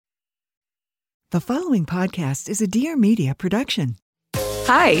The following podcast is a Dear Media production.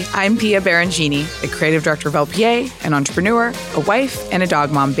 Hi, I'm Pia Barangini, the creative director of LPA, an entrepreneur, a wife, and a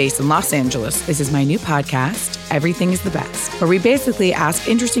dog mom based in Los Angeles. This is my new podcast, Everything is the Best, where we basically ask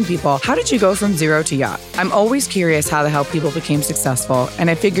interesting people, how did you go from zero to yacht? I'm always curious how the hell people became successful, and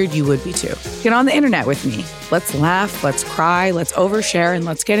I figured you would be too. Get on the internet with me. Let's laugh, let's cry, let's overshare, and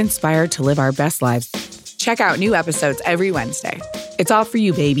let's get inspired to live our best lives. Check out new episodes every Wednesday. It's all for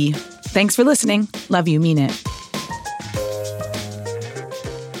you, baby. Thanks for listening. Love you, mean it.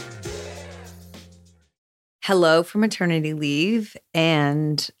 Hello from maternity leave.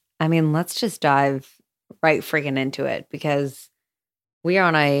 And I mean, let's just dive right friggin' into it because we are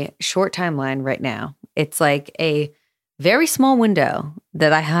on a short timeline right now. It's like a very small window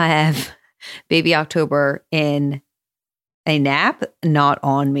that I have baby October in a nap, not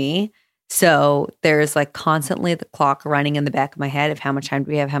on me. So there's like constantly the clock running in the back of my head of how much time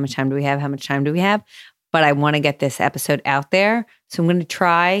do we have, how much time do we have, how much time do we have. But I want to get this episode out there. So I'm going to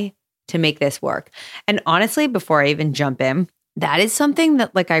try to make this work. And honestly, before I even jump in, that is something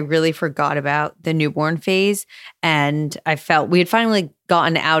that like I really forgot about the newborn phase. And I felt we had finally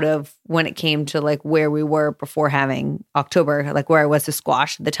gotten out of when it came to like where we were before having October, like where I was to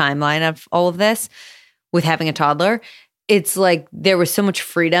squash the timeline of all of this with having a toddler. It's like there was so much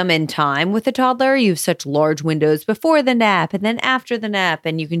freedom in time with a toddler. You have such large windows before the nap and then after the nap,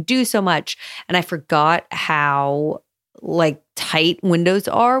 and you can do so much. And I forgot how like tight windows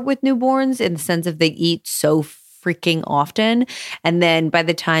are with newborns in the sense of they eat so freaking often. And then by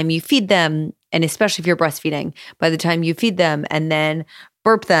the time you feed them, and especially if you're breastfeeding, by the time you feed them and then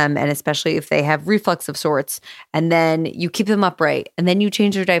burp them, and especially if they have reflux of sorts, and then you keep them upright, and then you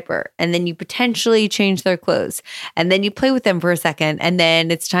change their diaper, and then you potentially change their clothes, and then you play with them for a second, and then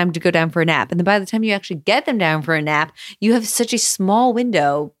it's time to go down for a nap. And then by the time you actually get them down for a nap, you have such a small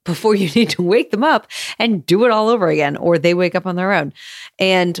window before you need to wake them up and do it all over again, or they wake up on their own.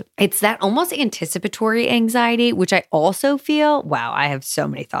 And it's that almost anticipatory anxiety, which I also feel, wow, I have so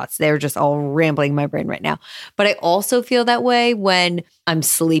many thoughts. They're just all rambling in my brain right now. But I also feel that way when I'm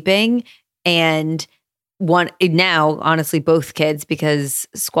sleeping and now, honestly, both kids, because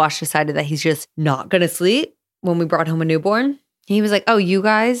Squash decided that he's just not going to sleep when we brought home a newborn. He was like, oh, you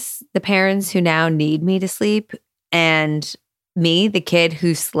guys, the parents who now need me to sleep, and me, the kid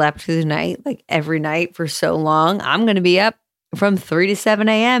who slept through the night, like every night for so long, I'm going to be up from 3 to 7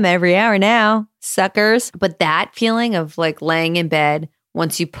 a.m. every hour now, suckers. But that feeling of like laying in bed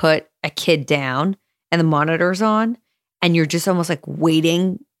once you put a kid down and the monitor's on, and you're just almost like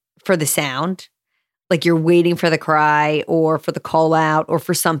waiting for the sound, like you're waiting for the cry or for the call out or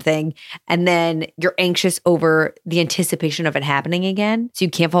for something. And then you're anxious over the anticipation of it happening again. So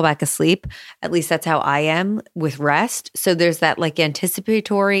you can't fall back asleep. At least that's how I am with rest. So there's that like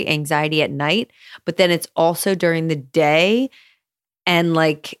anticipatory anxiety at night, but then it's also during the day. And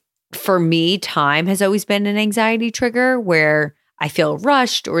like for me, time has always been an anxiety trigger where I feel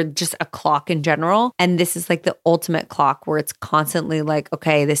rushed or just a clock in general. And this is like the ultimate clock where it's constantly like,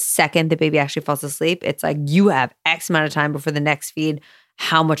 okay, the second the baby actually falls asleep, it's like you have X amount of time before the next feed.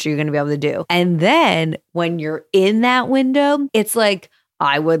 How much are you going to be able to do? And then when you're in that window, it's like,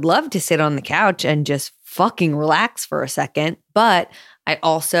 I would love to sit on the couch and just fucking relax for a second. But I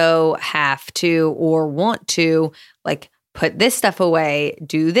also have to or want to like put this stuff away,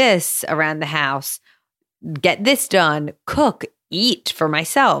 do this around the house, get this done, cook, eat for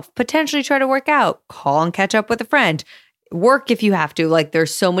myself, potentially try to work out, call and catch up with a friend, work if you have to. Like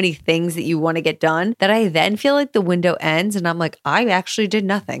there's so many things that you want to get done that I then feel like the window ends and I'm like, I actually did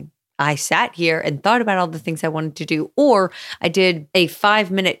nothing. I sat here and thought about all the things I wanted to do, or I did a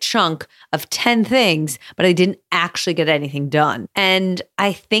 5-minute chunk of 10 things, but I didn't actually get anything done. And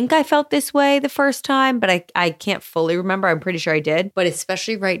I think I felt this way the first time, but I can't fully remember. I'm pretty sure I did. But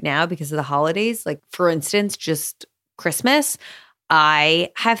especially right now because of the holidays, like for instance, just Christmas,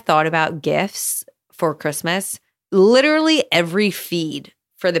 I have thought about gifts for Christmas, literally every feed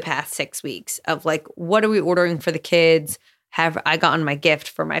for the past 6 weeks of like, what are we ordering for the kids? Have I gotten my gift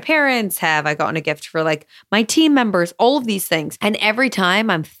for my parents? Have I gotten a gift for like my team members? All of these things. And every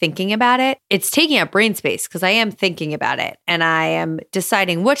time I'm thinking about it, it's taking up brain space because I am thinking about it and I am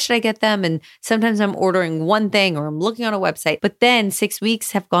deciding what should I get them. And sometimes I'm ordering one thing or I'm looking on a website, but then 6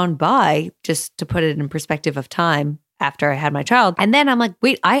 weeks have gone by, just to put it in perspective of time after I had my child. And then I'm like,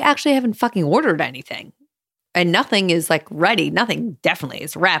 wait, I actually haven't fucking ordered anything. And nothing is like ready. Nothing definitely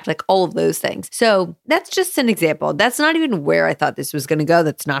is wrapped, like all of those things. So that's just an example. That's not even where I thought this was going to go.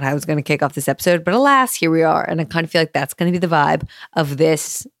 That's not how I was going to kick off this episode. But alas, here we are. And I kind of feel like that's going to be the vibe of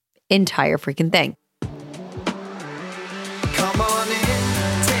this entire freaking thing. Come on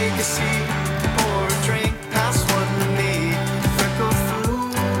in, take a seat.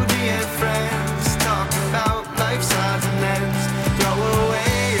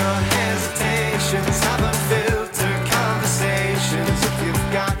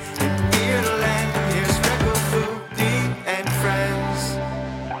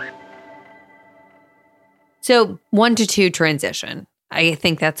 So 1 to 2 transition. I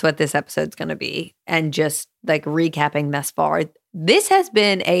think that's what this episode's going to be. And just like recapping thus far, this has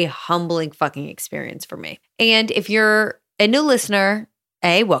been a humbling fucking experience for me. And if you're a new listener,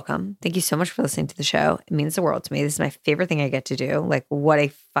 welcome. Thank you so much for listening to the show. It means the world to me. This is my favorite thing I get to do. Like, what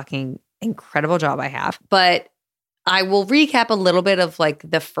a fucking incredible job I have. But I will recap a little bit of like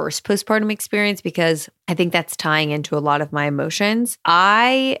the first postpartum experience because I think that's tying into a lot of my emotions.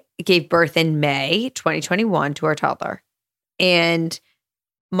 I gave birth in May 2021 to our toddler. And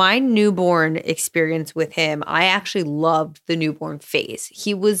my newborn experience with him, I actually loved the newborn phase.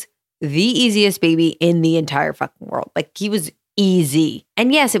 He was the easiest baby in the entire fucking world. Like, he was easy.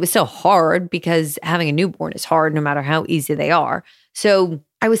 And yes, it was so hard because having a newborn is hard no matter how easy they are. So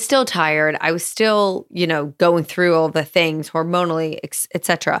I was still tired. I was still, going through all the things hormonally,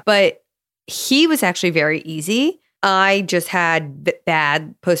 etc. But he was actually very easy. I just had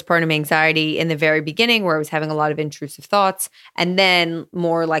bad postpartum anxiety in the very beginning where I was having a lot of intrusive thoughts, and then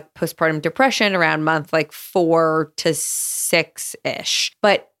more like postpartum depression around month like 4 to 6-ish.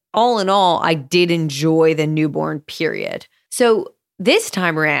 But all in all, I did enjoy the newborn period. So this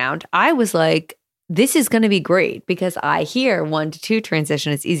time around, I was like, this is going to be great because I hear 1 to 2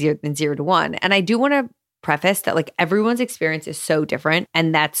 transition is easier than 0 to 1. And I do want to preface that like everyone's experience is so different.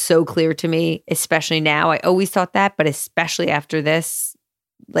 And that's so clear to me, especially now. I always thought that, but especially after this,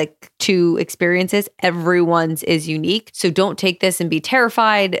 like 2 experiences, everyone's is unique. So don't take this and be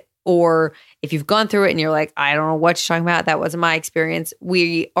terrified. Or if you've gone through it and you're like, I don't know what you're talking about, that wasn't my experience.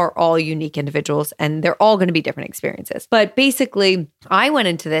 We are all unique individuals and they're all going to be different experiences. But basically, I went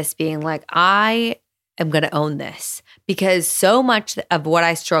into this being like, I am going to own this because so much of what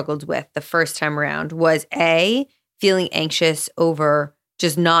I struggled with the first time around was feeling anxious over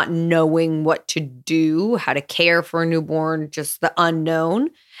just not knowing what to do, how to care for a newborn, just the unknown.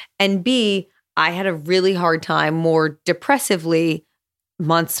 And B, I had a really hard time more depressively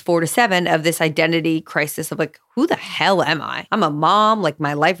months 4 to 7 of this identity crisis of like, who the hell am I? I'm a mom. Like,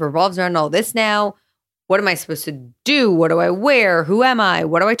 my life revolves around all this now. What am I supposed to do? What do I wear? Who am I?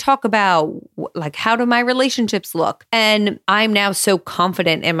 What do I talk about? Like, how do my relationships look? And I'm now so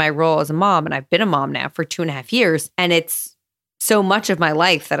confident in my role as a mom. And I've been a mom now for 2.5 years. And it's so much of my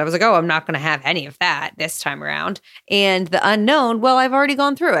life that I was like, oh, I'm not going to have any of that this time around. And the unknown, well, I've already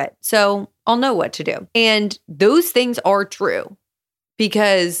gone through it. So I'll know what to do. And those things are true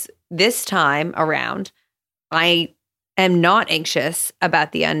because this time around, I am not anxious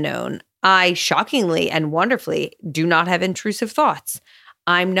about the unknown. I shockingly and wonderfully do not have intrusive thoughts.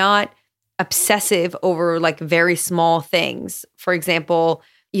 I'm not obsessive over like very small things. For example,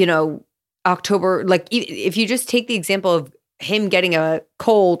 October, like if you just take the example of him getting a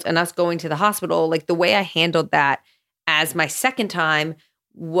cold and us going to the hospital, like the way I handled that as my second time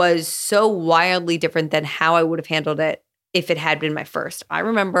was so wildly different than how I would have handled it if it had been my first. I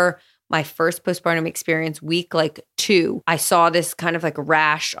remember my first postpartum experience, week like 2, I saw this kind of like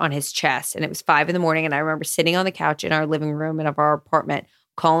rash on his chest and it was 5 a.m. and I remember sitting on the couch in our living room of our apartment,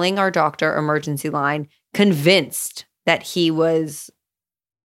 calling our doctor emergency line, convinced that he was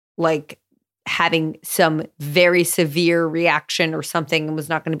like having some very severe reaction or something and was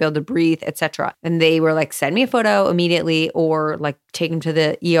not going to be able to breathe, etc. And they were like, send me a photo immediately or like take him to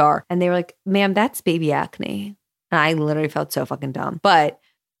the ER. And they were like, ma'am, that's baby acne. And I literally felt so fucking dumb. But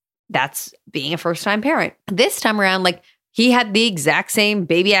that's being a first-time parent. This time around, like, he had the exact same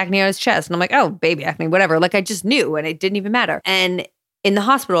baby acne on his chest. And I'm like, oh, baby acne, whatever. Like, I just knew and it didn't even matter. And in the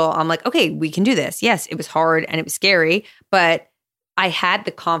hospital, I'm like, okay, we can do this. Yes, it was hard and it was scary, but I had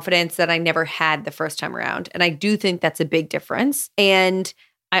the confidence that I never had the first time around. And I do think that's a big difference. And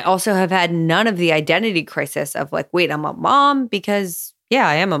I also have had none of the identity crisis of like, wait, I'm a mom because, yeah,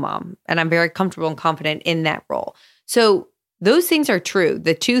 I am a mom. And I'm very comfortable and confident in that role. So those things are true.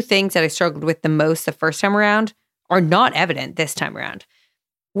 The 2 things that I struggled with the most the first time around are not evident this time around.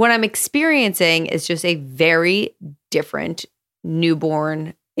 What I'm experiencing is just a very different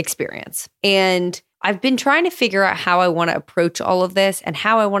newborn experience. And I've been trying to figure out how I want to approach all of this and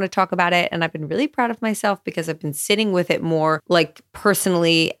how I want to talk about it. And I've been really proud of myself because I've been sitting with it more like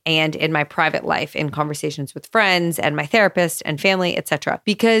personally and in my private life in conversations with friends and my therapist and family, etc.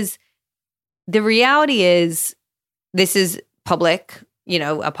 Because the reality is this is public,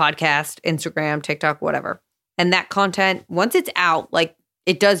 a podcast, Instagram, TikTok, whatever. And that content, once it's out, like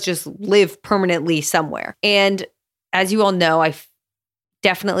it does just live permanently somewhere. And as you all know, I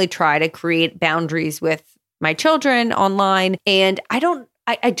definitely try to create boundaries with my children online. And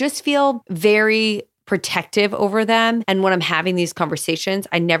I just feel very protective over them. And when I'm having these conversations,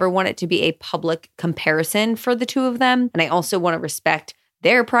 I never want it to be a public comparison for the 2 of them. And I also want to respect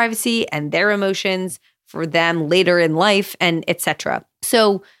their privacy and their emotions for them later in life, and etc.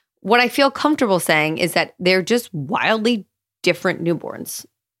 So what I feel comfortable saying is that they're just wildly different newborns.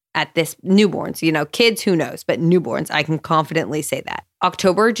 Kids, who knows, but newborns, I can confidently say that.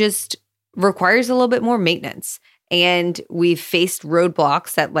 October just requires a little bit more maintenance. And we've faced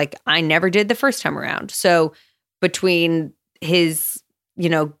roadblocks that I never did the first time around. So between his,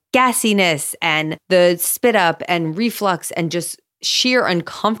 gassiness and the spit up and reflux and just sheer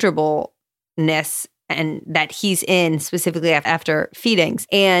uncomfortableness and that he's in specifically after feedings,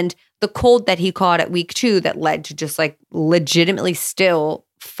 and the cold that he caught at week 2 that led to just legitimately still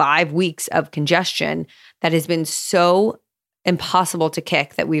 5 weeks of congestion that has been so impossible to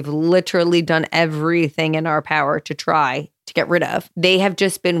kick that we've literally done everything in our power to try to get rid of. They have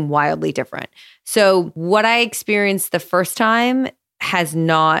just been wildly different. So what I experienced the first time has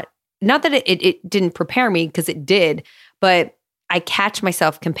not that it didn't prepare me, because it did, but I catch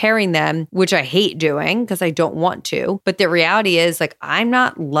myself comparing them, which I hate doing because I don't want to. But the reality is I'm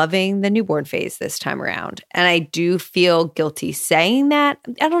not loving the newborn phase this time around. And I do feel guilty saying that.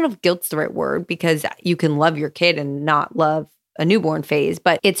 I don't know if guilt's the right word, because you can love your kid and not love a newborn phase,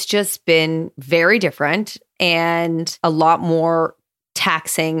 but it's just been very different and a lot more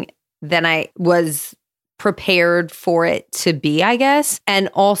taxing than I was prepared for it to be, I guess. And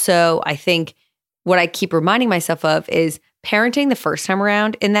also, I think what I keep reminding myself of is parenting the first time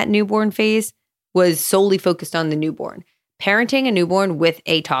around in that newborn phase was solely focused on the newborn. Parenting a newborn with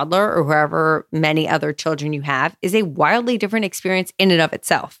a toddler or whoever many other children you have is a wildly different experience in and of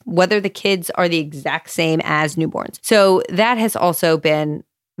itself, whether the kids are the exact same as newborns. So that has also been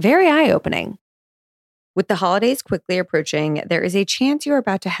very eye-opening. With the holidays quickly approaching, there is a chance you're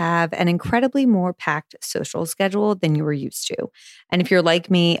about to have an incredibly more packed social schedule than you were used to. And if you're like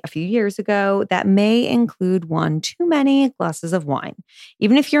me a few years ago, that may include one too many glasses of wine.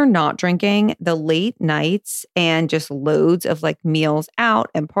 Even if you're not drinking, the late nights and just loads of meals out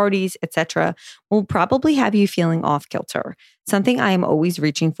and parties, etc., will probably have you feeling off kilter. Something I am always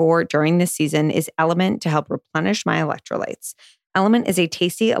reaching for during this season is LMNT to help replenish my electrolytes. LMNT is a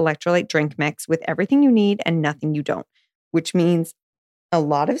tasty electrolyte drink mix with everything you need and nothing you don't, which means a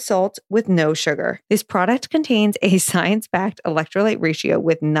lot of salt with no sugar. This product contains a science-backed electrolyte ratio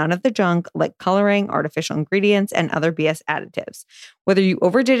with none of the junk like coloring, artificial ingredients, and other BS additives. Whether you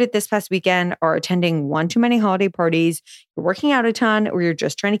overdid it this past weekend, are attending one too many holiday parties, you're working out a ton, or you're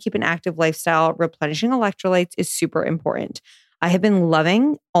just trying to keep an active lifestyle, replenishing electrolytes is super important. I have been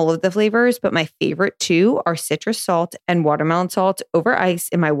loving all of the flavors, but my favorite two are citrus salt and watermelon salt over ice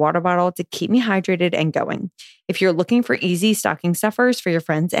in my water bottle to keep me hydrated and going. If you're looking for easy stocking stuffers for your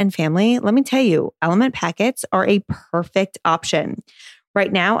friends and family, let me tell you, LMNT packets are a perfect option.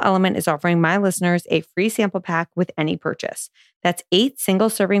 Right now, LMNT is offering my listeners a free sample pack with any purchase. That's 8 single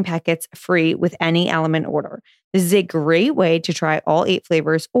serving packets free with any LMNT order. This is a great way to try all 8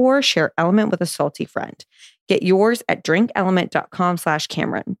 flavors or share LMNT with a salty friend. Get yours at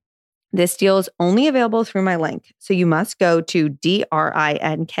drinklmnt.com/Cameron. This deal is only available through my link, so you must go to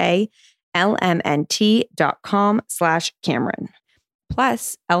drinklmnt.com/Cameron.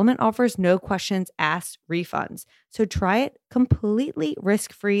 Plus, LMNT offers no questions asked refunds, so try it completely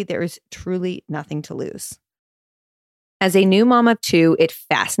risk-free. There is truly nothing to lose. As a new mom of 2, it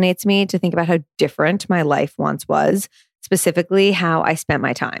fascinates me to think about how different my life once was, specifically how I spent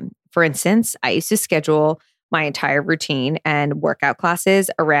my time. For instance, I used to schedule my entire routine and workout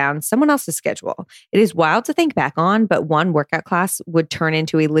classes around someone else's schedule. It is wild to think back on, but one workout class would turn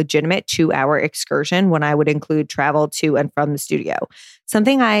into a legitimate 2-hour excursion when I would include travel to and from the studio,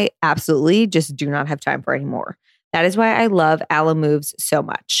 something I absolutely just do not have time for anymore. That is why I love Alo Moves so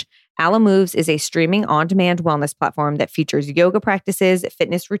much. Alo Moves is a streaming on-demand wellness platform that features yoga practices,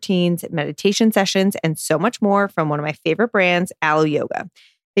 fitness routines, meditation sessions, and so much more from one of my favorite brands, Alo Yoga.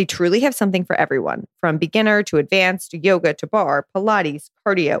 They truly have something for everyone, from beginner to advanced, to yoga to bar, Pilates,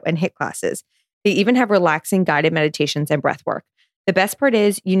 cardio, and HIIT classes. They even have relaxing guided meditations and breath work. The best part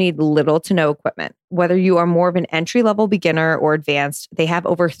is you need little to no equipment. Whether you are more of an entry-level beginner or advanced, they have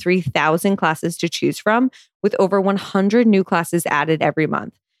over 3,000 classes to choose from, with over 100 new classes added every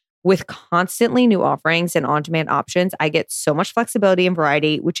month. With constantly new offerings and on-demand options, I get so much flexibility and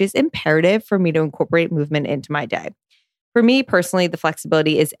variety, which is imperative for me to incorporate movement into my day. For me personally, the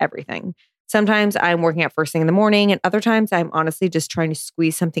flexibility is everything. Sometimes I'm working out first thing in the morning, and other times I'm honestly just trying to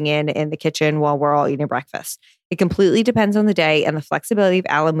squeeze something in the kitchen while we're all eating breakfast. It completely depends on the day, and the flexibility of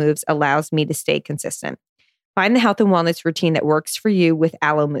Alo Moves allows me to stay consistent. Find the health and wellness routine that works for you with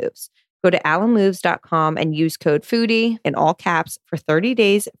Alo Moves. Go to alomoves.com and use code FOODIE in all caps for 30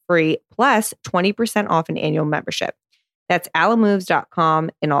 days free plus 20% off an annual membership. That's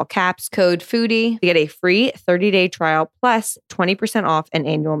alamoves.com in all caps, code FOODIE to get a free 30-day trial plus 20% off an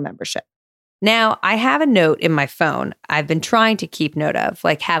annual membership. Now, I have a note in my phone I've been trying to keep note of,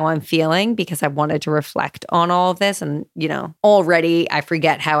 like how I'm feeling, because I wanted to reflect on all of this. And, already I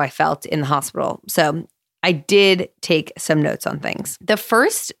forget how I felt in the hospital. So I did take some notes on things. The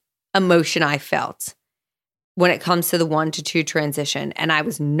first emotion I felt when it comes to the 1 to 2 transition, and I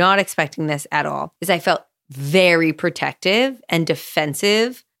was not expecting this at all, is I felt very protective and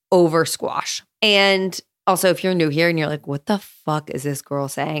defensive over Squash. And also, if you're new here and you're like, what the fuck is this girl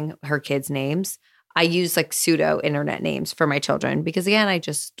saying her kids' names? I use like pseudo internet names for my children because, again, I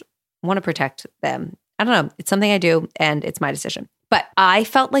just want to protect them. I don't know. It's something I do and it's my decision. But I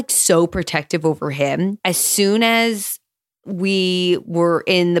felt like so protective over him as soon as we were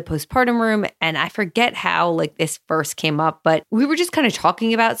in the postpartum room, and I forget how like this first came up, but we were just kind of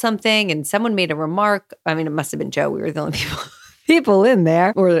talking about something and someone made a remark. I mean, it must have been Joe. We were the only people in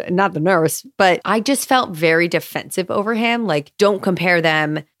there, or not the nurse, but I just felt very defensive over him. Like, don't compare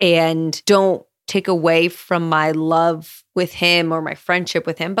them and don't take away from my love with him or my friendship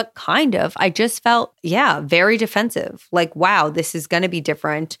with him, but kind of, I just felt, very defensive. Like, wow, this is going to be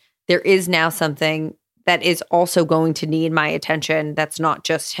different. There is now something that is also going to need my attention. That's not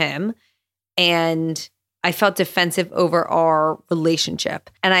just him. And I felt defensive over our relationship.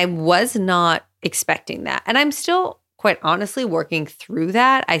 And I was not expecting that. And I'm still, quite honestly, working through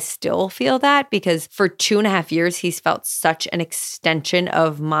that. I still feel that because for 2.5 years, he's felt such an extension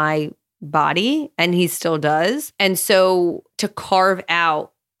of my body, and he still does. And so to carve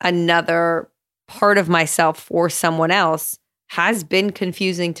out another part of myself for someone else has been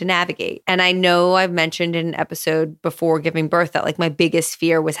confusing to navigate. And I know I've mentioned in an episode before giving birth that like my biggest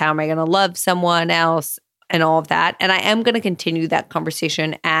fear was, how am I going to love someone else and all of that. And I am going to continue that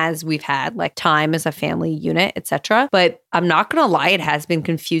conversation as we've had like time as a family unit, etc. But I'm not going to lie, it has been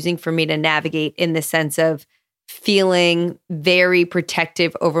confusing for me to navigate in the sense of feeling very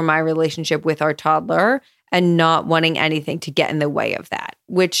protective over my relationship with our toddler and not wanting anything to get in the way of that,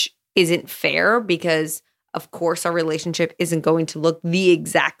 which isn't fair because of course, our relationship isn't going to look the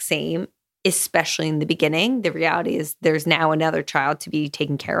exact same, especially in the beginning. The reality is there's now another child to be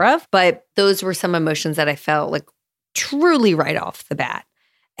taken care of. But those were some emotions that I felt like truly right off the bat.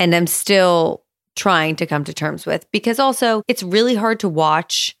 And I'm still trying to come to terms with, because also it's really hard to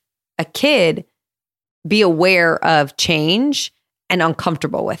watch a kid be aware of change and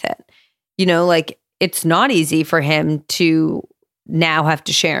uncomfortable with it. Like it's not easy for him to now have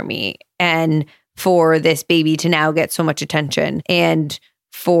to share me, and for this baby to now get so much attention, and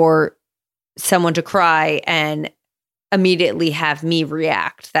for someone to cry and immediately have me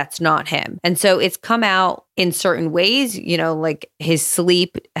react. That's not him. And so it's come out in certain ways, like his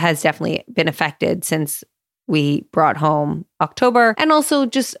sleep has definitely been affected since we brought home October, and also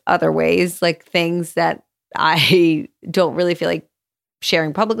just other ways, like things that I don't really feel like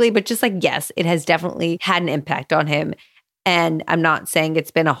sharing publicly, but just like, yes, it has definitely had an impact on him. And I'm not saying it's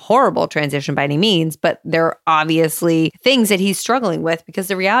been a horrible transition by any means, but there are obviously things that he's struggling with because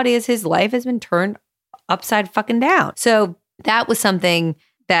the reality is his life has been turned upside fucking down. So that was something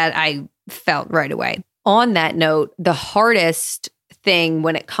that I felt right away. On that note, the hardest thing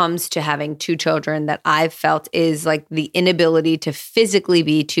when it comes to having 2 children that I've felt is like the inability to physically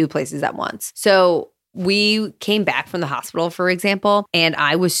be 2 places at once. So we came back from the hospital, for example, and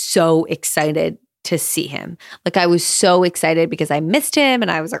I was so excited to see him. Like I was so excited because I missed him and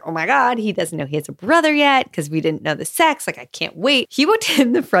I was like, oh my God, he doesn't know he has a brother yet because we didn't know the sex. Like I can't wait. He walked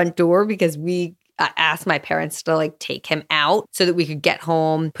in the front door because we asked my parents to like take him out so that we could get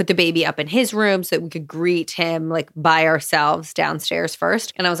home, put the baby up in his room so that we could greet him like by ourselves downstairs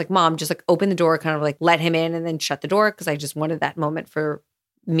first. And I was like, Mom, just like open the door, kind of like let him in and then shut the door because I just wanted that moment for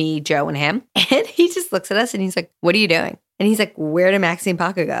me, Joe, and him. And he just looks at us and he's like, what are you doing? And he's like, where did Maxie and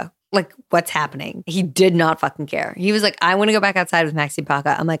Paca go? Like, what's happening? He did not fucking care. He was like, I want to go back outside with Maxie and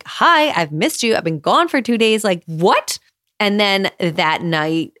Paca. I'm like, hi, I've missed you. I've been gone for 2 days. Like, what? And then that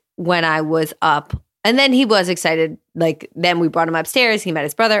night when I was up, and then he was excited. Like, then we brought him upstairs. He met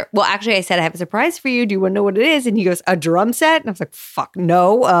his brother. Well, actually, I said, I have a surprise for you. Do you want to know what it is? And he goes, a drum set? And I was like, fuck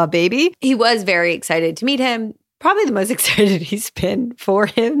no, baby. He was very excited to meet him. Probably the most excited he's been for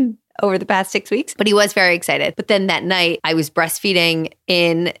him over the past 6 weeks, but he was very excited. But then that night I was breastfeeding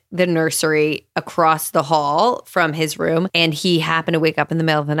in the nursery across the hall from his room, and he happened to wake up in the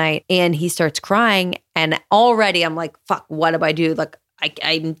middle of the night and he starts crying. And already I'm like, fuck, what do I do? Like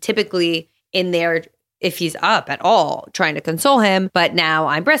I'm typically in there if he's up at all trying to console him, but now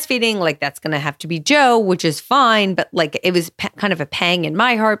I'm breastfeeding, like that's going to have to be Joe, which is fine. But like it was kind of a pang in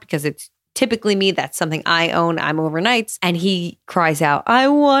my heart because it's typically me. That's something I own. I'm overnights. And he cries out, I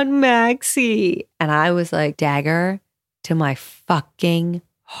want Maxie. And I was like, dagger to my fucking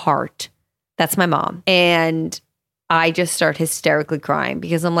heart. That's my mom. And I just start hysterically crying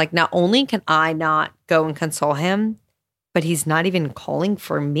because I'm like, not only can I not go and console him, but he's not even calling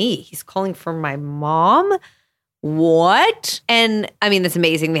for me. He's calling for my mom. What? And I mean, that's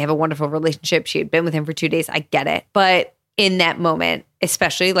amazing. They have a wonderful relationship. She had been with him for 2 days. I get it. But in that moment,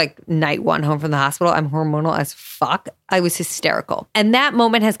 especially like night one home from the hospital, I'm hormonal as fuck. I was hysterical. And that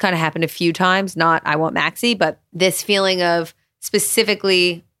moment has kind of happened a few times. Not I want Maxie, but this feeling of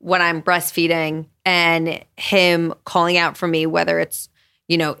specifically when I'm breastfeeding and him calling out for me, whether it's,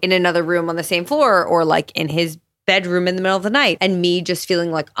 you know, in another room on the same floor or like in his bedroom in the middle of the night, and me just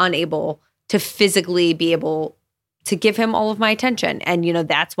feeling like unable to physically be able to give him all of my attention. And, you know,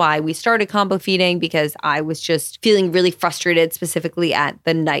 that's why we started combo feeding, because I was just feeling really frustrated specifically at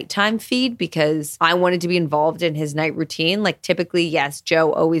the nighttime feed because I wanted to be involved in his night routine. Like typically, yes,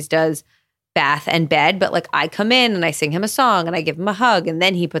 Joe always does bath and bed, but like I come in and I sing him a song and I give him a hug and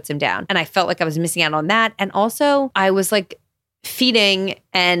then he puts him down. And I felt like I was missing out on that. And also I was like feeding,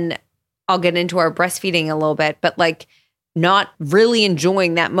 and I'll get into our breastfeeding a little bit, but like not really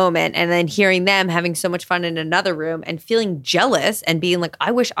enjoying that moment, and then hearing them having so much fun in another room and feeling jealous and being like,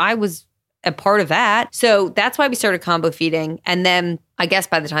 I wish I was a part of that. So that's why we started combo feeding. And then I guess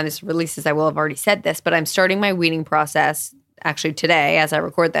by the time this releases, I will have already said this, but I'm starting my weaning process actually today as I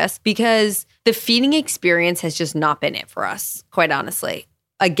record this, because the feeding experience has just not been it for us, quite honestly.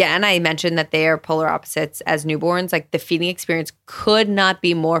 Again, I mentioned that they are polar opposites as newborns. Like the feeding experience could not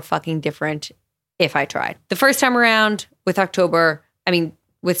be more fucking different if I tried. The first time around with October, I mean,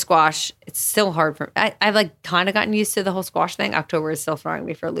 with squash, it's still hard for I've like kind of gotten used to the whole squash thing. October is still throwing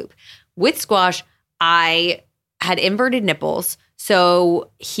me for a loop. With squash, I had inverted nipples. So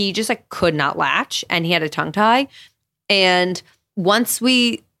he just like could not latch, and he had a tongue tie. And once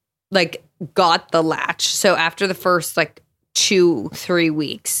we like got the latch, so after the first like 2-3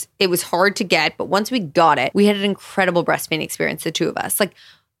 weeks, it was hard to get, but once we got it, we had an incredible breastfeeding experience, the two of us. Like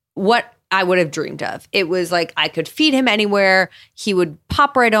what I would have dreamed of. It was like I could feed him anywhere. He would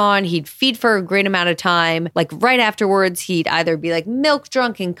pop right on. He'd feed for a great amount of time. Like right afterwards, he'd either be like milk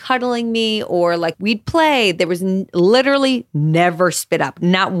drunk and cuddling me, or like we'd play. There was literally never spit up.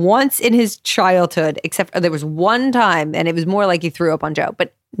 Not once in his childhood, except there was one time, and it was more like he threw up on Joe,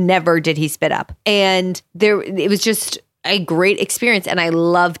 but never did he spit up. And it was just a great experience, and I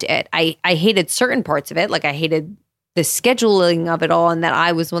loved it. I hated certain parts of it. Like I hated the scheduling of it all, and that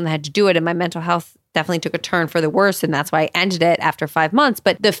I was the one that had to do it. And my mental health definitely took a turn for the worse. And that's why I ended it after 5 months.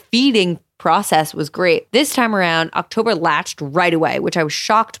 But the feeding process was great. This time around, October latched right away, which I was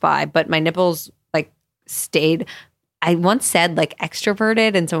shocked by, but my nipples like stayed. I once said like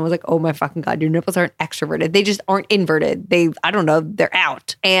extroverted, and someone was like, oh my fucking God, your nipples aren't extroverted. They just aren't inverted. I don't know, they're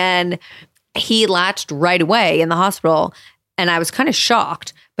out. And he latched right away in the hospital. And I was kind of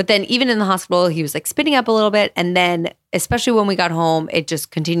shocked. But then even in the hospital, he was like spitting up a little bit. And then especially when we got home, it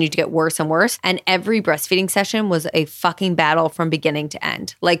just continued to get worse and worse. And every breastfeeding session was a fucking battle from beginning to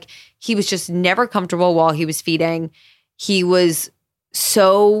end. Like he was just never comfortable while he was feeding. He was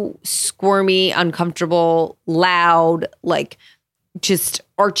so squirmy, uncomfortable, loud, like just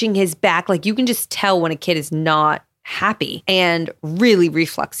arching his back. Like you can just tell when a kid is not happy, and really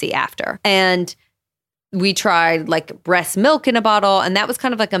refluxy after. And we tried like breast milk in a bottle, and that was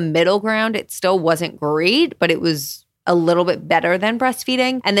kind of like a middle ground. It still wasn't great, but it was a little bit better than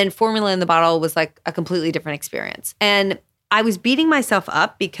breastfeeding. And then formula in the bottle was like a completely different experience. And I was beating myself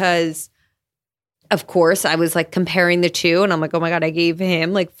up because, of course, I was like comparing the two, and I'm like, oh my God, I gave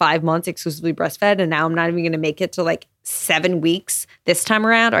him like 5 months exclusively breastfed, and now I'm not even going to make it to like 7 weeks this time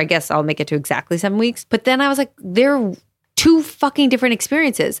around, or I guess I'll make it to exactly 7 weeks. But then I was like, they're two fucking different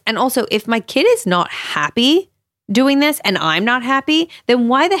experiences. And also, if my kid is not happy doing this and I'm not happy, then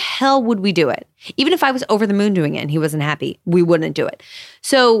why the hell would we do it? Even if I was over the moon doing it and he wasn't happy, we wouldn't do it.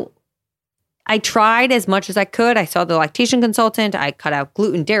 So I tried as much as I could. I saw the lactation consultant. I cut out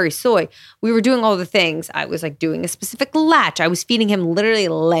gluten, dairy, soy. We were doing all the things. I was like doing a specific latch. I was feeding him, literally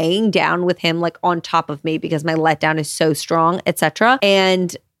laying down with him like on top of me because my letdown is so strong, etc.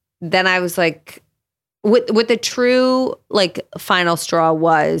 And then I was like, what the true like final straw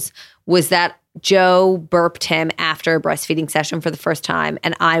was that Joe burped him after a breastfeeding session for the first time,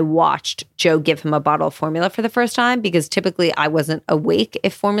 and I watched Joe give him a bottle of formula for the first time, because typically I wasn't awake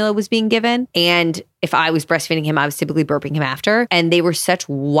if formula was being given, and if I was breastfeeding him, I was typically burping him after. And they were such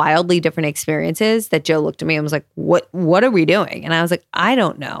wildly different experiences that Joe looked at me and was like, what are we doing? And I was like, I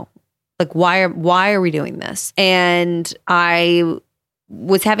don't know. Like, why are we doing this? And I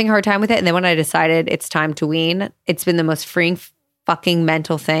was having a hard time with it. And then when I decided it's time to wean, it's been the most freeing fucking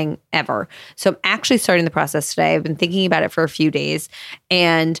mental thing ever. So I'm actually starting the process today. I've been thinking about it for a few days.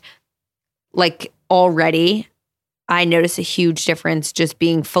 And like already I notice a huge difference just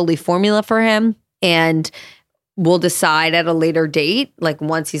being fully formula for him. And we'll decide at a later date, like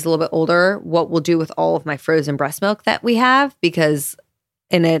once he's a little bit older, what we'll do with all of my frozen breast milk that we have, because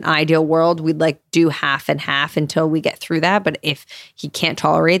in an ideal world, we'd like do half and half until we get through that. But if he can't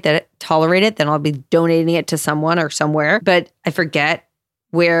tolerate it, then I'll be donating it to someone or somewhere. But I forget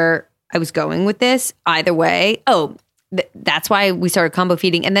where I was going with this. Either way, that's why we started combo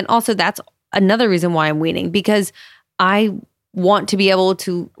feeding. And then also that's another reason why I'm weaning, because I want to be able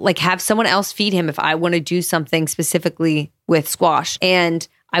to like have someone else feed him if I want to do something specifically with Squash. And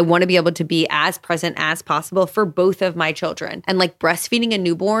I want to be able to be as present as possible for both of my children. And like breastfeeding a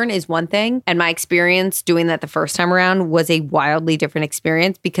newborn is one thing. And my experience doing that the first time around was a wildly different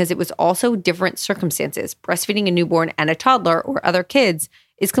experience because it was also different circumstances. Breastfeeding a newborn and a toddler or other kids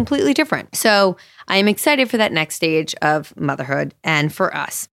is completely different. So I am excited for that next stage of motherhood and for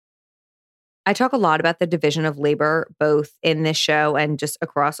us. I talk a lot about the division of labor, both in this show and just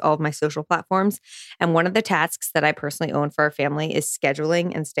across all of my social platforms. And one of the tasks that I personally own for our family is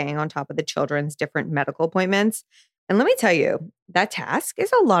scheduling and staying on top of the children's different medical appointments. And let me tell you, that task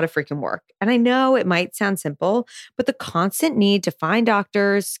is a lot of freaking work. And I know it might sound simple, but the constant need to find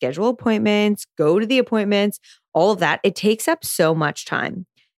doctors, schedule appointments, go to the appointments, all of that, it takes up so much time.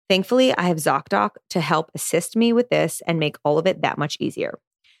 Thankfully, I have ZocDoc to help assist me with this and make all of it that much easier.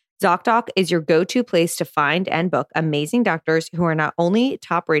 ZocDoc is your go-to place to find and book amazing doctors who are not only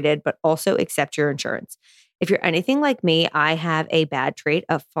top-rated, but also accept your insurance. If you're anything like me, I have a bad trait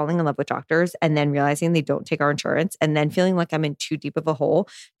of falling in love with doctors and then realizing they don't take our insurance and then feeling like I'm in too deep of a hole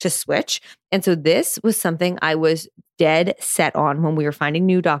to switch. And so this was something I was dead set on when we were finding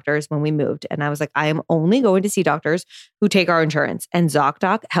new doctors when we moved. And I was like, I am only going to see doctors who take our insurance. And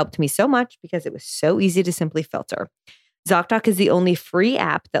ZocDoc helped me so much because it was so easy to simply filter. ZocDoc is the only free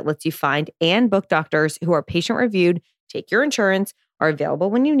app that lets you find and book doctors who are patient-reviewed, take your insurance, are available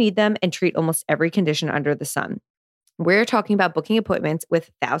when you need them, and treat almost every condition under the sun. We're talking about booking appointments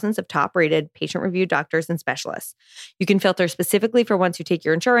with thousands of top-rated, patient-reviewed doctors and specialists. You can filter specifically for ones who take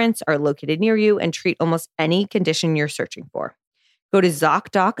your insurance, are located near you, and treat almost any condition you're searching for. Go to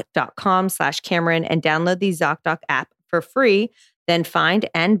ZocDoc.com/Cameron and download the ZocDoc app for free, then find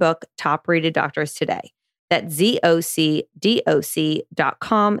and book top-rated doctors today. That's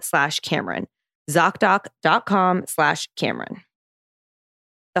ZocDoc.com/Cameron. ZocDoc.com/Cameron.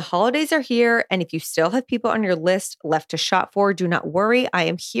 The holidays are here, and if you still have people on your list left to shop for, do not worry. I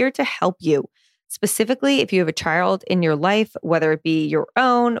am here to help you. Specifically, if you have a child in your life, whether it be your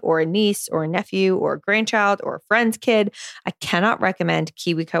own or a niece or a nephew or a grandchild or a friend's kid, I cannot recommend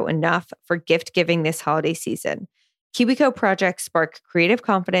KiwiCo enough for gift giving this holiday season. KiwiCo projects spark creative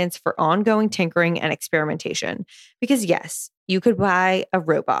confidence for ongoing tinkering and experimentation. Because yes, you could buy a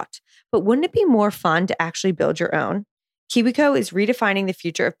robot, but wouldn't it be more fun to actually build your own? KiwiCo is redefining the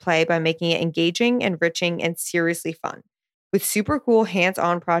future of play by making it engaging, enriching, and seriously fun. With super cool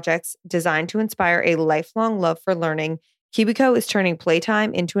hands-on projects designed to inspire a lifelong love for learning, KiwiCo is turning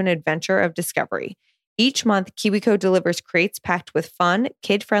playtime into an adventure of discovery. Each month, KiwiCo delivers crates packed with fun,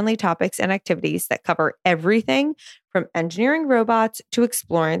 kid-friendly topics and activities that cover everything from engineering robots to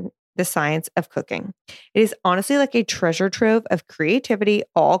exploring the science of cooking. It is honestly like a treasure trove of creativity,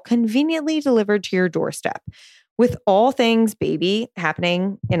 all conveniently delivered to your doorstep. With all things baby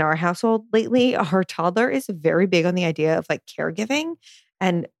happening in our household lately, our toddler is very big on the idea of like caregiving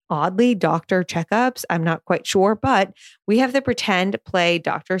and oddly doctor checkups. I'm not quite sure, but we have the Pretend Play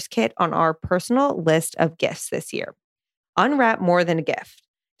Doctor's Kit on our personal list of gifts this year. Unwrap more than a gift.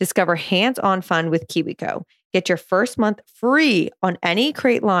 Discover hands-on fun with KiwiCo. Get your first month free on any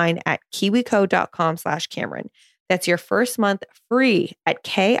crate line at kiwico.com/Cameron. That's your first month free at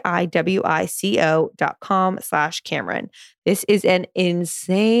kiwico.com/Cameron. This is an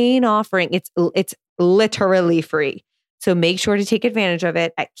insane offering. It's literally free. So make sure to take advantage of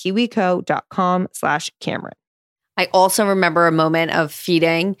it at kiwico.com/Cameron. I also remember a moment of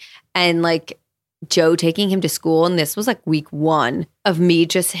feeding and like Joe taking him to school. And this was like week 1 of me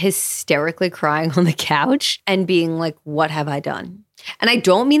just hysterically crying on the couch and being like, what have I done? And I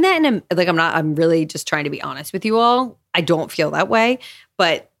don't mean that I'm really just trying to be honest with you all. I don't feel that way.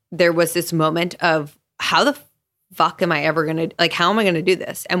 But there was this moment of how the fuck am I ever going to, like, how am I going to do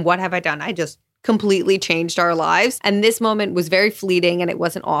this? And what have I done? I just completely changed our lives. And this moment was very fleeting and it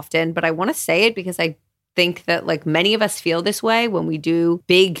wasn't often, but I want to say it because I think that like many of us feel this way when we do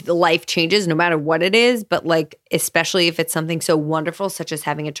big life changes, no matter what it is. But like, especially if it's something so wonderful, such as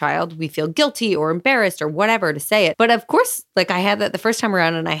having a child, we feel guilty or embarrassed or whatever to say it. But of course, like I had that the first time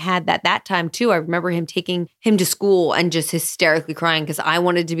around, and I had that time too. I remember him taking him to school and just hysterically crying because I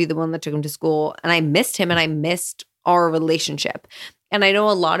wanted to be the one that took him to school. And I missed him and I missed our relationship. And I know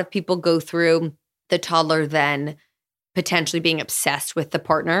a lot of people go through the toddler then potentially being obsessed with the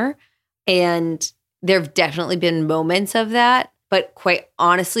partner. And there have definitely been moments of that. But quite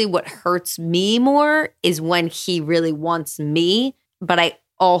honestly, what hurts me more is when he really wants me, but I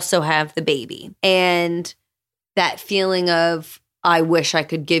also have the baby. And that feeling of, I wish I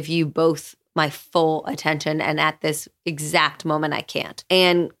could give you both my full attention. And at this exact moment, I can't.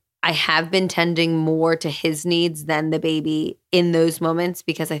 And I have been tending more to his needs than the baby in those moments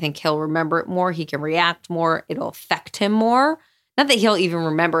because I think he'll remember it more. He can react more. It'll affect him more. Not that he'll even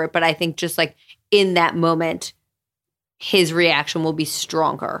remember it, but I think just like in that moment, his reaction will be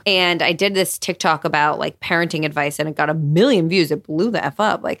stronger. And I did this TikTok about like parenting advice and it got 1 million views. It blew the F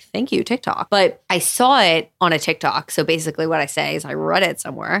up. Like, thank you, TikTok. But I saw it on a TikTok. So basically what I say is I read it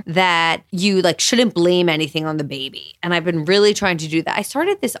somewhere that you like shouldn't blame anything on the baby. And I've been really trying to do that. I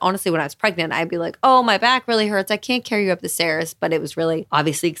started this honestly when I was pregnant. I'd be like, oh, my back really hurts. I can't carry you up the stairs. But it was really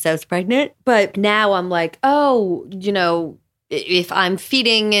obviously because I was pregnant. But now I'm like, oh, you know, if I'm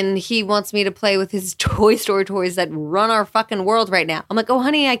feeding and he wants me to play with his Toy Story toys that run our fucking world right now, I'm like, oh,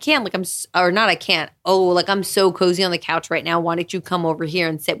 honey, I can't. Like, I can't. Oh, like, I'm so cozy on the couch right now. Why don't you come over here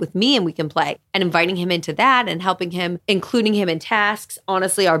and sit with me and we can play? And inviting him into that and helping him, including him in tasks.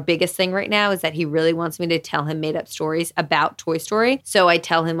 Honestly, our biggest thing right now is that he really wants me to tell him made up stories about Toy Story. So I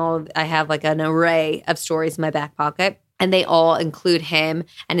tell him I have like an array of stories in my back pocket and they all include him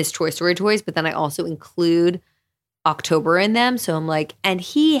and his Toy Story toys. But then I also include October in them. So I'm like, and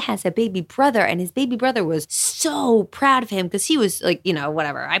he has a baby brother and his baby brother was so proud of him because he was like, you know,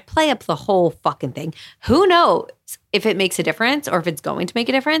 whatever. I play up the whole fucking thing. Who knows if it makes a difference or if it's going to make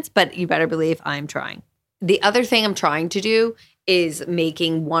a difference, but you better believe I'm trying. The other thing I'm trying to do is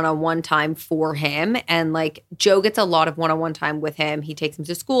making one-on-one time for him. And like Joe gets a lot of one-on-one time with him. He takes him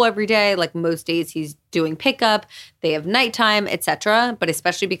to school every day. Like most days he's doing pickup. They have nighttime, etc. But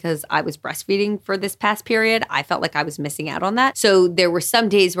especially because I was breastfeeding for this past period, I felt like I was missing out on that. So there were some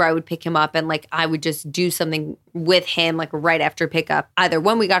days where I would pick him up and like I would just do something with him like right after pickup. Either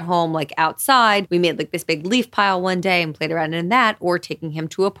when we got home, like outside, we made like this big leaf pile one day and played around in that, or taking him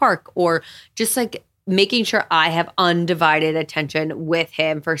to a park, or just like making sure I have undivided attention with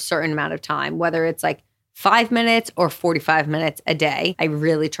him for a certain amount of time, whether it's like 5 minutes or 45 minutes a day. I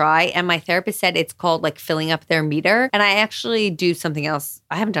really try. And my therapist said it's called like filling up their meter. And I actually do something else.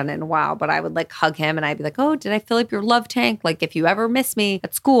 I haven't done it in a while, but I would like hug him and I'd be like, oh, did I fill up your love tank? Like if you ever miss me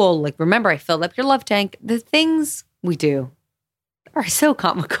at school, like remember I filled up your love tank. The things we do are so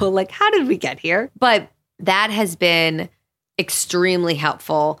comical. Like how did we get here? But that has been extremely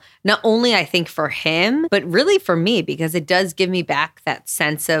helpful, not only I think for him, but really for me, because it does give me back that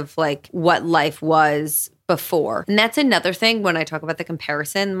sense of like what life was before. And that's another thing when I talk about the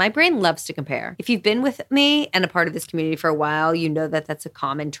comparison, my brain loves to compare. If you've been with me and a part of this community for a while, you know that that's a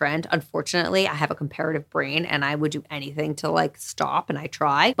common trend. Unfortunately, I have a comparative brain and I would do anything to like stop, and I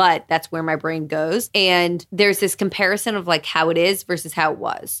try, but that's where my brain goes. And there's this comparison of like how it is versus how it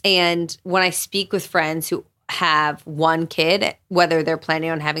was. And when I speak with friends who have one kid, whether they're planning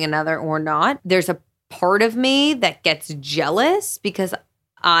on having another or not, there's a part of me that gets jealous because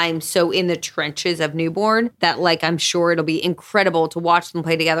I'm so in the trenches of newborn that like I'm sure it'll be incredible to watch them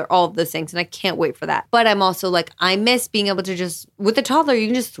play together, all of those things. And I can't wait for that. But I'm also like, I miss being able to just, with a toddler, you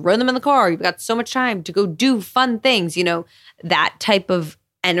can just throw them in the car. You've got so much time to go do fun things, you know, that type of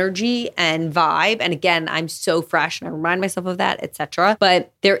energy and vibe. And again, I'm so fresh and I remind myself of that, etc.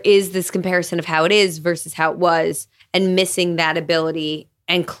 But there is this comparison of how it is versus how it was, and missing that ability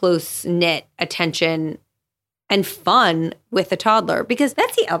and close knit attention and fun with a toddler. Because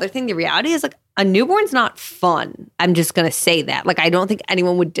that's the other thing. The reality is like a newborn's not fun. I'm just going to say that. Like, I don't think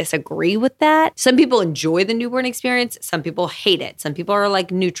anyone would disagree with that. Some people enjoy the newborn experience. Some people hate it. Some people are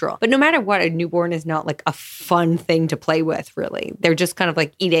like neutral. But no matter what, a newborn is not like a fun thing to play with, really. They're just kind of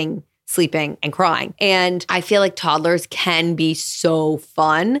like eating, sleeping, and crying. And I feel like toddlers can be so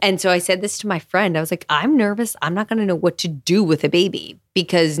fun. And so I said this to my friend. I was like, I'm nervous. I'm not going to know what to do with a baby,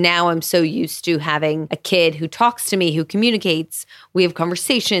 because now I'm so used to having a kid who talks to me, who communicates. We have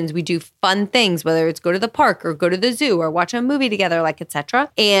conversations. We do fun things, whether it's go to the park or go to the zoo or watch a movie together, like, etc.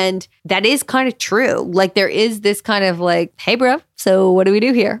 And that is kind of true. Like, there is this kind of like, hey, bro, So what do we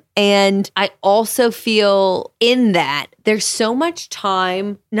do here? And I also feel in that there's so much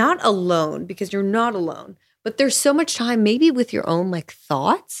time, not alone, because you're not alone, but there's so much time maybe with your own like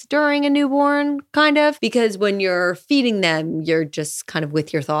thoughts during a newborn, kind of, because when you're feeding them, you're just kind of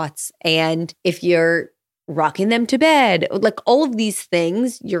with your thoughts. And if you're rocking them to bed, like all of these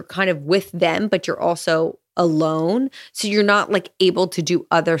things, you're kind of with them, but you're also alone. So you're not like able to do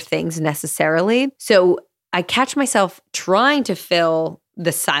other things necessarily. So I catch myself trying to fill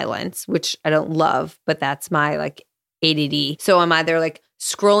the silence, which I don't love, but that's my like ADD. So I'm either like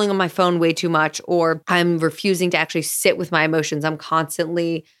scrolling on my phone way too much, or I'm refusing to actually sit with my emotions. I'm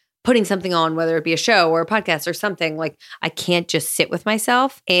constantly putting something on, whether it be a show or a podcast or something. Like I can't just sit with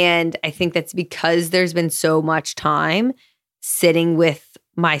myself. And I think that's because there's been so much time sitting with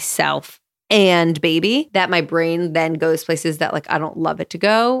myself and baby that my brain then goes places that like I don't love it to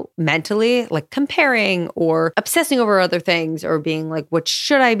go mentally, like comparing or obsessing over other things or being like, what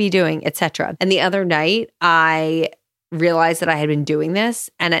should I be doing, etc. And the other night I realized that I had been doing this.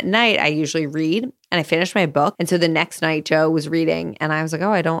 And at night I usually read and I finished my book. And so the next night Joe was reading and I was like,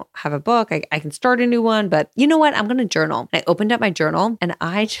 oh, I don't have a book. I can start a new one, but you know what? I'm going to journal. And I opened up my journal and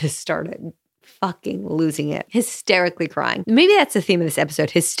I just started fucking losing it, hysterically crying. Maybe that's the theme of this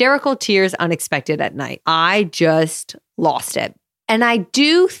episode, hysterical tears unexpected at night. I just lost it. And I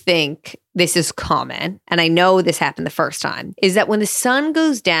do think this is common, and I know this happened the first time, is that when the sun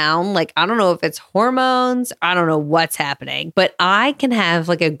goes down, like, I don't know if it's hormones, I don't know what's happening, but I can have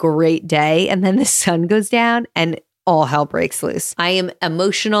like a great day and then the sun goes down and all hell breaks loose. I am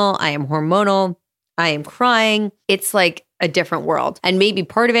emotional, I am hormonal, I am crying. It's like a different world. And maybe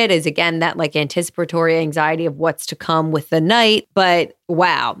part of it is, again, that like anticipatory anxiety of what's to come with the night. But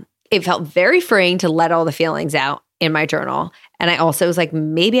wow, it felt very freeing to let all the feelings out in my journal. And I also was like,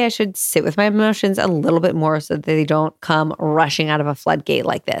 maybe I should sit with my emotions a little bit more so that they don't come rushing out of a floodgate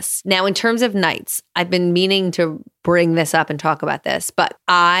like this. Now, in terms of nights, I've been meaning to bring this up and talk about this, but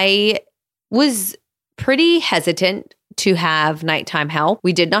I was pretty hesitant to have nighttime help.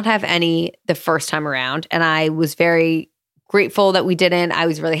 We did not have any the first time around, and I was very grateful that we didn't. I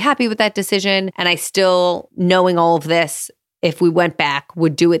was really happy with that decision. And I still, knowing all of this, if we went back,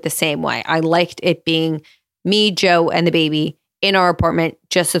 would do it the same way. I liked it being me, Joe, and the baby in our apartment,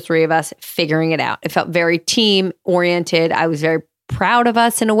 just the three of us figuring it out. It felt very team oriented. I was very proud of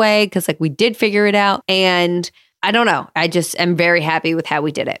us in a way because like we did figure it out. And I don't know. I just am very happy with how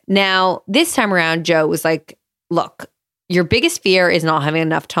we did it. Now, this time around, Joe was like, look, your biggest fear is not having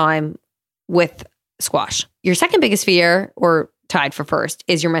enough time with Squash. Your second biggest fear, or tied for first,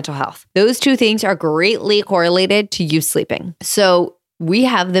 is your mental health. Those two things are greatly correlated to you sleeping. So we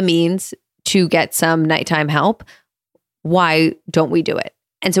have the means to get some nighttime help. Why don't we do it?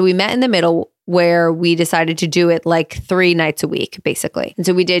 And so we met in the middle where we decided to do it like 3 nights a week, basically. And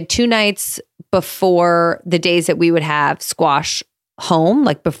so we did 2 nights before the days that we would have Squash home,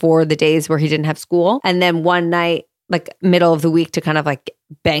 like before the days where he didn't have school. And then 1 night, like middle of the week, to kind of like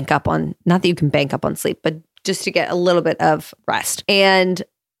bank up on, not that you can bank up on sleep, but just to get a little bit of rest. And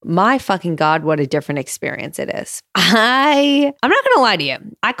my fucking God, what a different experience it is. I'm not going to lie to you.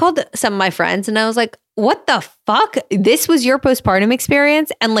 I called some of my friends and I was like, what the fuck? This was your postpartum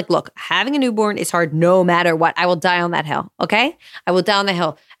experience? And like, look, having a newborn is hard no matter what. I will die on that hill. Okay. I will die on the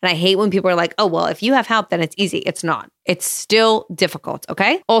hill. And I hate when people are like, oh, well, if you have help, then it's easy. It's not. It's still difficult.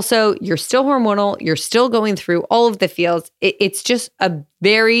 Okay. Also, you're still hormonal. You're still going through all of the feels. It's just a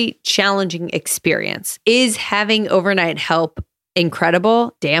very challenging experience. Is having overnight help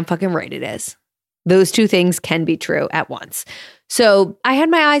incredible? Damn fucking right it is. Those two things can be true at once. So I had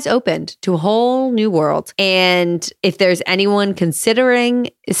my eyes opened to a whole new world. And if there's anyone considering,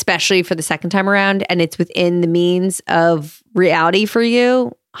 especially for the second time around, and it's within the means of reality for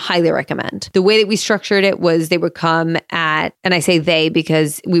you, highly recommend. The way that we structured it was they would come at, and I say they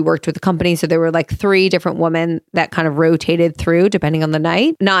because we worked with the company, so there were like 3 different women that kind of rotated through depending on the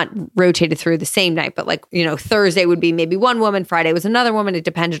night. Not rotated through the same night, but like, you know, Thursday would be maybe one woman, Friday was another woman. It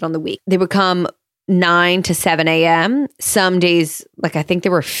depended on the week. They would come 9 to 7 a.m. Some days, like I think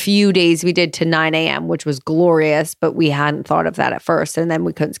there were a few days we did to 9 a.m., which was glorious, but we hadn't thought of that at first and then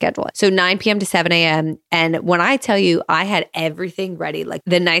we couldn't schedule it. So 9 p.m. to 7 a.m. And when I tell you, I had everything ready. Like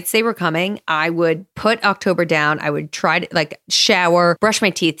the nights they were coming, I would put October down. I would try to like shower, brush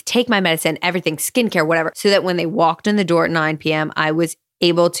my teeth, take my medicine, everything, skincare, whatever. So that when they walked in the door at 9 p.m., I was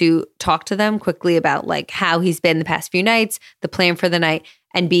able to talk to them quickly about like how he's been the past few nights, the plan for the night,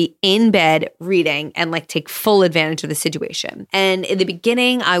 and be in bed reading and like take full advantage of the situation. And in the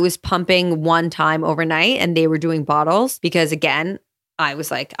beginning, I was pumping 1 time overnight and they were doing bottles because again, I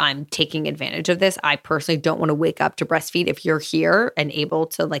was like, I'm taking advantage of this. I personally don't want to wake up to breastfeed if you're here and able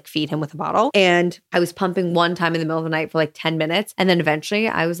to like feed him with a bottle. And I was pumping one time in the middle of the night for like 10 minutes. And then eventually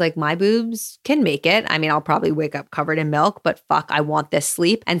I was like, my boobs can make it. I mean, I'll probably wake up covered in milk, but fuck, I want this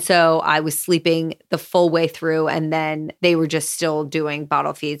sleep. And so I was sleeping the full way through. And then they were just still doing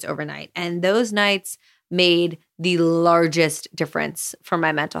bottle feeds overnight. And those nights made the largest difference for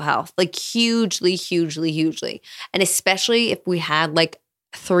my mental health, like hugely, hugely, hugely. And especially if we had like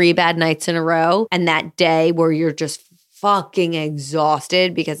 3 bad nights in a row and that day where you're just fucking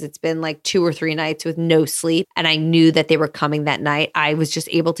exhausted because it's been like 2 or 3 nights with no sleep. And I knew that they were coming that night. I was just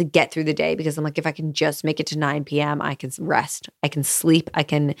able to get through the day because I'm like, if I can just make it to 9 p.m., I can rest, I can sleep, I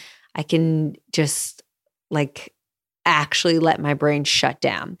can just like actually let my brain shut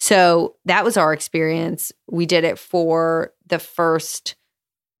down. So that was our experience. We did it for the first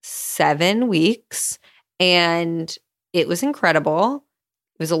 7 weeks and it was incredible.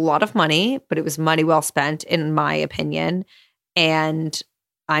 It was a lot of money, but it was money well spent in my opinion. And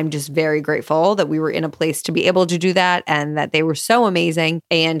I'm just very grateful that we were in a place to be able to do that and that they were so amazing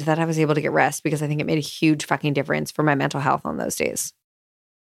and that I was able to get rest because I think it made a huge fucking difference for my mental health on those days.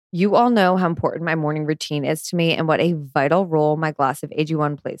 You all know how important my morning routine is to me and what a vital role my glass of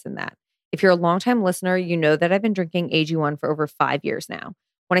AG1 plays in that. If you're a longtime listener, you know that I've been drinking AG1 for over 5 years now.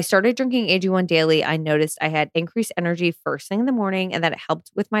 When I started drinking AG1 daily, I noticed I had increased energy first thing in the morning and that it helped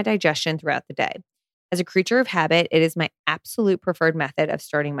with my digestion throughout the day. As a creature of habit, it is my absolute preferred method of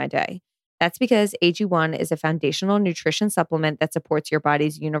starting my day. That's because AG1 is a foundational nutrition supplement that supports your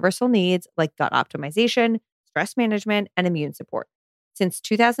body's universal needs like gut optimization, stress management, and immune support. Since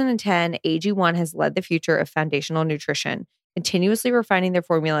 2010, AG1 has led the future of foundational nutrition, continuously refining their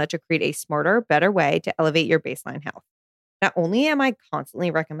formula to create a smarter, better way to elevate your baseline health. Not only am I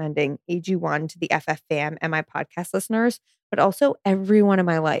constantly recommending AG1 to the FF fam and my podcast listeners, but also everyone in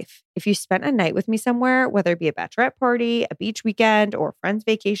my life. If you spent a night with me somewhere, whether it be a bachelorette party, a beach weekend, or a friend's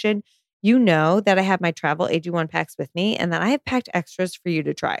vacation, you know that I have my travel AG1 packs with me and that I have packed extras for you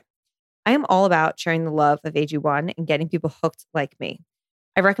to try. I am all about sharing the love of AG1 and getting people hooked like me.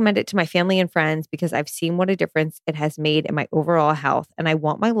 I recommend it to my family and friends because I've seen what a difference it has made in my overall health, and I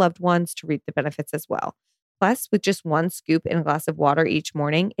want my loved ones to reap the benefits as well. Plus, with just 1 scoop in a glass of water each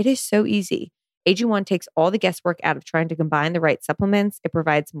morning, it is so easy. AG1 takes all the guesswork out of trying to combine the right supplements. It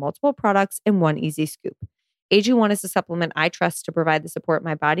provides multiple products in one easy scoop. AG1 is a supplement I trust to provide the support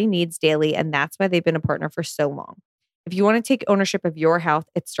my body needs daily, and that's why they've been a partner for so long. If you want to take ownership of your health,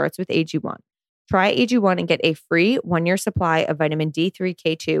 it starts with AG1. Try AG1 and get a free 1-year supply of vitamin D3,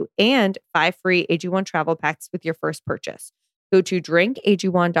 K2, and 5 free AG1 travel packs with your first purchase. Go to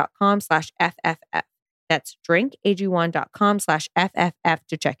drinkag1.com/FFF. That's drinkag1.com/FFF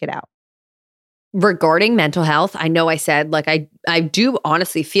to check it out. Regarding mental health, I know I said like I do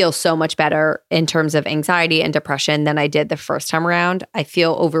honestly feel so much better in terms of anxiety and depression than I did the first time around. I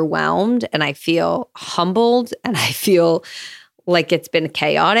feel overwhelmed and I feel humbled and I feel like it's been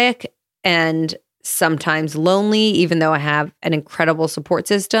chaotic and sometimes lonely, even though I have an incredible support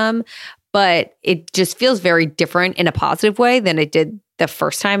system. But it just feels very different in a positive way than it did the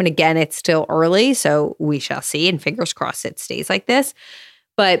first time. And again, it's still early, so we shall see. And fingers crossed it stays like this.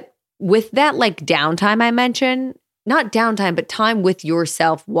 But with that like downtime I mentioned, not downtime, but time with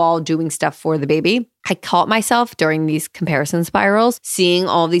yourself while doing stuff for the baby, I caught myself during these comparison spirals, seeing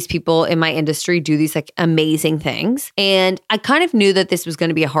all these people in my industry do these like amazing things. And I kind of knew that this was going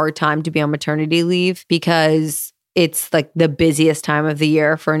to be a hard time to be on maternity leave because it's like the busiest time of the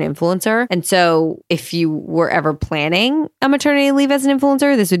year for an influencer. And so if you were ever planning a maternity leave as an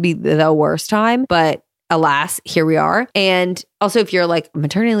influencer, this would be the worst time. But alas, here we are. And also if you're like,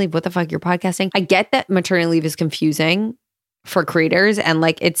 maternity leave, what the fuck, you're podcasting? I get that maternity leave is confusing for creators. And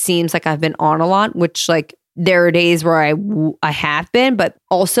like, it seems like I've been on a lot, which like there are days where I have been, but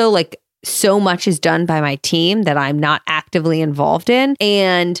also like so much is done by my team that I'm not actively involved in.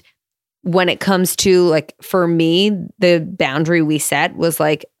 And when it comes to like, for me, the boundary we set was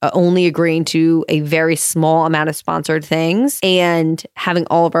like only agreeing to a very small amount of sponsored things and having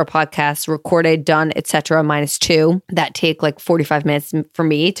all of our podcasts recorded, done, etc. -2 that take like 45 minutes for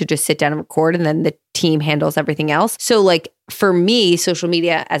me to just sit down and record. And then the team handles everything else. So like for me, social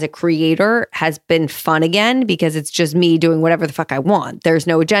media as a creator has been fun again because it's just me doing whatever the fuck I want. There's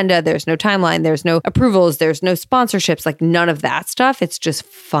no agenda, there's no timeline, there's no approvals, there's no sponsorships, like none of that stuff. It's just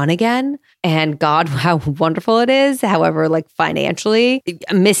fun again. And God, how wonderful it is. However, like financially,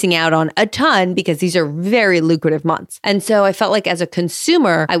 I'm missing out on a ton because these are very lucrative months. And so I felt like as a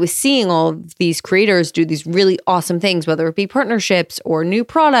consumer, I was seeing all of these creators do these really awesome things, whether it be partnerships or new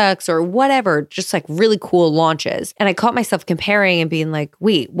products or whatever, just like really cool launches. And I caught myself myself comparing and being like,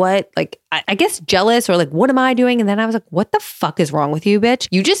 wait, what? Like, I guess jealous or like, what am I doing? And then I was like, what the fuck is wrong with you, bitch?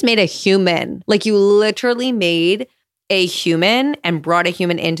 You just made a human. Like, you literally made a human and brought a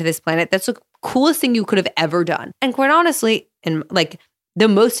human into this planet. That's the coolest thing you could have ever done. And quite honestly, and like the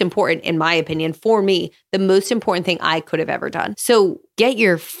most important, in my opinion, for me, the most important thing I could have ever done. So get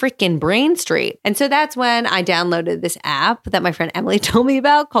your freaking brain straight. And so that's when I downloaded this app that my friend Emily told me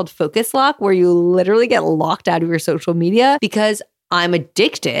about called Focus Lock, where you literally get locked out of your social media because I'm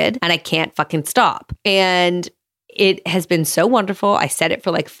addicted and I can't fucking stop. And it has been so wonderful. I set it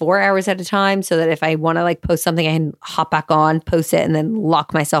for like 4 hours at a time so that if I want to like post something, I can hop back on, post it, and then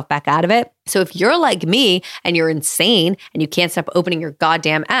lock myself back out of it. So if you're like me and you're insane and you can't stop opening your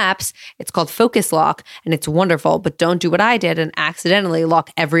goddamn apps, it's called Focus Lock and it's wonderful. But don't do what I did and accidentally lock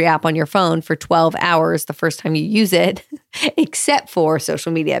every app on your phone for 12 hours the first time you use it, except for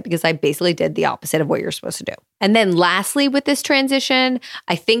social media, because I basically did the opposite of what you're supposed to do. And then lastly, with this transition,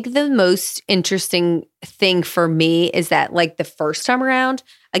 I think the most interesting thing for me is that like the first time around,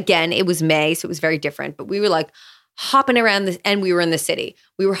 again, it was May, so it was very different, but we were like hopping around this, and we were in the city.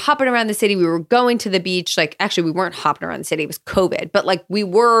 We were hopping around the city. We were going to the beach. Like, actually, we weren't hopping around the city. It was COVID, but like we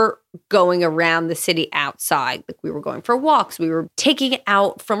were going around the city outside. Like we were going for walks. We were taking it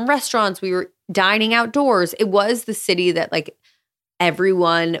out from restaurants. We were dining outdoors. It was the city that like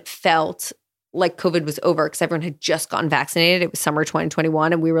everyone felt like COVID was over because everyone had just gotten vaccinated. It was summer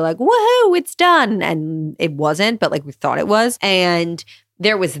 2021 and we were like, woohoo, it's done. And it wasn't, but like we thought it was. And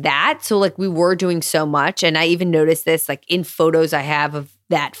there was that. So like we were doing so much. And I even noticed this like in photos I have of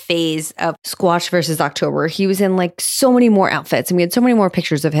that phase of Squash versus October. He was in like so many more outfits and we had so many more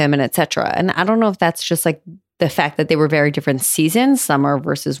pictures of him and etc. And I don't know if that's just like the fact that they were very different seasons, summer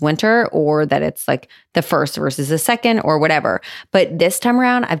versus winter, or that it's like the first versus the second or whatever. But this time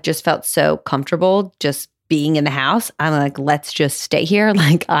around, I've just felt so comfortable just being in the house. I'm like, let's just stay here.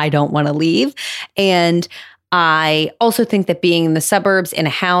 Like, I don't want to leave. And I also think that being in the suburbs in a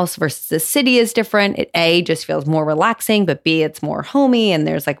house versus the city is different. It A, just feels more relaxing, but B, it's more homey and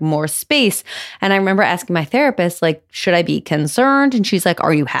there's like more space. And I remember asking my therapist, like, should I be concerned? And she's like,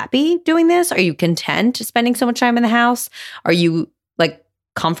 are you happy doing this? Are you content spending so much time in the house? Are you like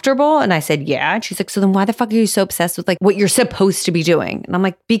comfortable? And I said, yeah. And she's like, so then why the fuck are you so obsessed with like what you're supposed to be doing? And I'm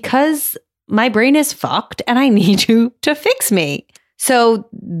like, because my brain is fucked and I need you to fix me. So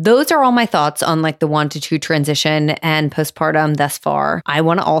those are all my thoughts on like the 1 to 2 transition and postpartum thus far. I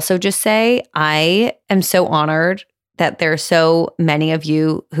want to also just say I am so honored that there are so many of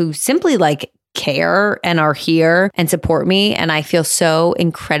you who simply like care and are here and support me. And I feel so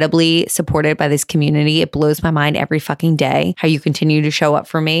incredibly supported by this community. It blows my mind every fucking day how you continue to show up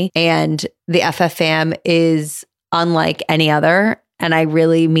for me. And the FF fam is unlike any other. And I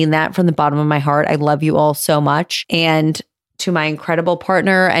really mean that from the bottom of my heart. I love you all so much. And to my incredible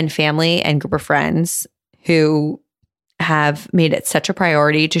partner and family and group of friends who have made it such a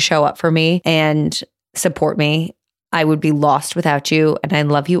priority to show up for me and support me. I would be lost without you, and I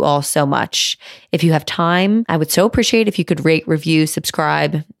love you all so much. If you have time, I would so appreciate if you could rate, review,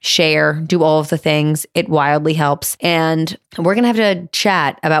 subscribe, share, do all of the things. It wildly helps. And we're going to have to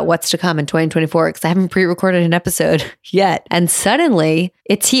chat about what's to come in 2024 because I haven't pre-recorded an episode yet. And suddenly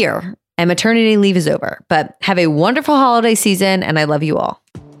it's here. And maternity leave is over. But have a wonderful holiday season, and I love you all.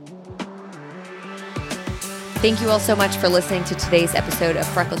 Thank you all so much for listening to today's episode of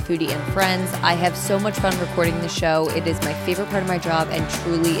Freckled Foodie and Friends. I have so much fun recording the show. It is my favorite part of my job and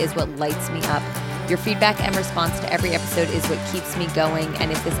truly is what lights me up. Your feedback and response to every episode is what keeps me going.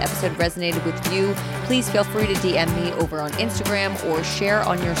 And if this episode resonated with you, please feel free to DM me over on Instagram or share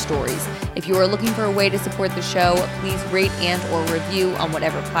on your stories. If you are looking for a way to support the show, please rate and or review on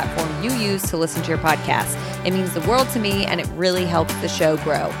whatever platform you use to listen to your podcast. It means the world to me and it really helps the show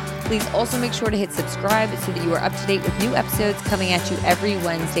grow. Please also make sure to hit subscribe so that you are up to date with new episodes coming at you every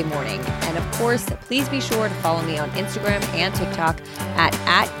Wednesday morning. And of course, please be sure to follow me on Instagram and TikTok at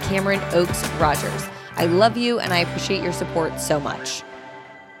Cameron Oakes Rogers. I love you and I appreciate your support so much.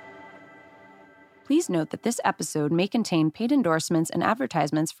 Please note that this episode may contain paid endorsements and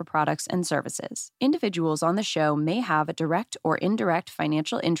advertisements for products and services. Individuals on the show may have a direct or indirect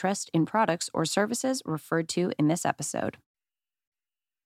financial interest in products or services referred to in this episode.